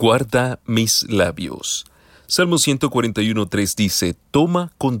Guarda mis labios. Salmo 141:3 dice,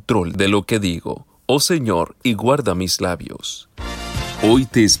 toma control de lo que digo, oh Señor, y guarda mis labios. Hoy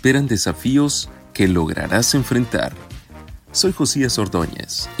te esperan desafíos que lograrás enfrentar. Soy Josías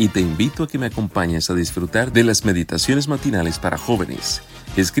Ordóñez y te invito a que me acompañes a disfrutar de las meditaciones matinales para jóvenes,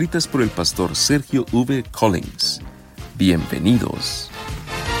 escritas por el pastor Sergio V. Collins. Bienvenidos.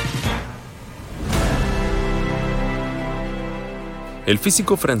 El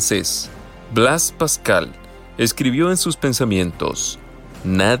físico francés Blaise Pascal escribió en sus pensamientos: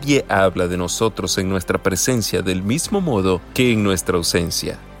 nadie habla de nosotros en nuestra presencia del mismo modo que en nuestra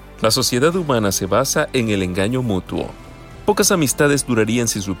ausencia. La sociedad humana se basa en el engaño mutuo. Pocas amistades durarían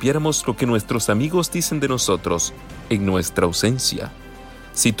si supiéramos lo que nuestros amigos dicen de nosotros en nuestra ausencia.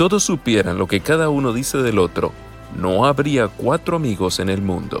 Si todos supieran lo que cada uno dice del otro, no habría 4 amigos en el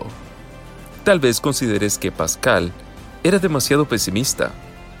mundo. Tal vez consideres que Pascal era demasiado pesimista,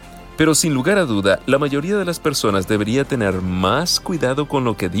 pero sin lugar a duda, la mayoría de las personas debería tener más cuidado con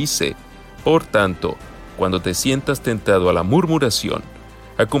lo que dice. Por tanto, cuando te sientas tentado a la murmuración,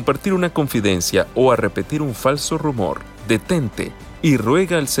 a compartir una confidencia o a repetir un falso rumor, detente y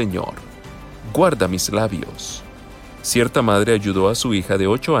ruega al Señor: guarda mis labios. Cierta madre ayudó a su hija de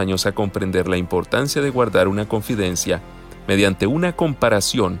 8 años a comprender la importancia de guardar una confidencia mediante una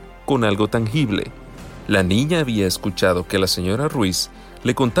comparación con algo tangible. La niña había escuchado que la señora Ruiz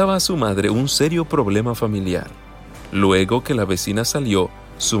le contaba a su madre un serio problema familiar. Luego que la vecina salió,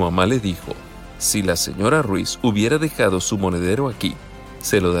 su mamá le dijo: si la señora Ruiz hubiera dejado su monedero aquí,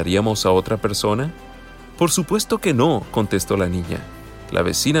 ¿se lo daríamos a otra persona? Por supuesto que no, contestó la niña. La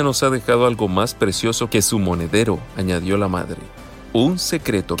vecina nos ha dejado algo más precioso que su monedero, añadió la madre. Un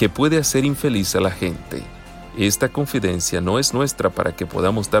secreto que puede hacer infeliz a la gente. Esta confidencia no es nuestra para que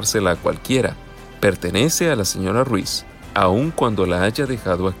podamos dársela a cualquiera. Pertenece a la señora Ruiz, aun cuando la haya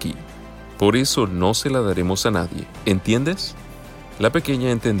dejado aquí. Por eso no se la daremos a nadie, ¿entiendes? La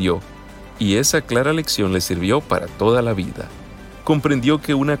pequeña entendió, y esa clara lección le sirvió para toda la vida. Comprendió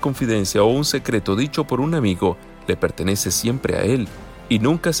que una confidencia o un secreto dicho por un amigo le pertenece siempre a él, y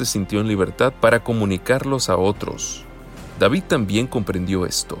nunca se sintió en libertad para comunicarlos a otros. David también comprendió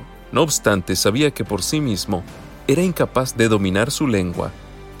esto. No obstante, sabía que por sí mismo era incapaz de dominar su lengua,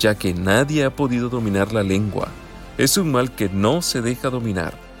 ya que nadie ha podido dominar la lengua. Es un mal que no se deja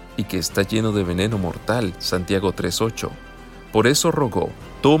dominar y que está lleno de veneno mortal, Santiago 3:8. Por eso rogó: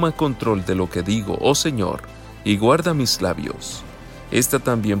 toma control de lo que digo, oh Señor, y guarda mis labios. Esta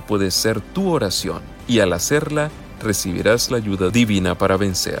también puede ser tu oración, y al hacerla, recibirás la ayuda divina para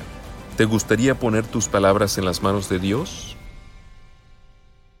vencer. ¿Te gustaría poner tus palabras en las manos de Dios?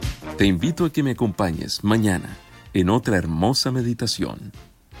 Te invito a que me acompañes mañana en otra hermosa meditación.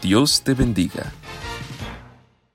 Dios te bendiga.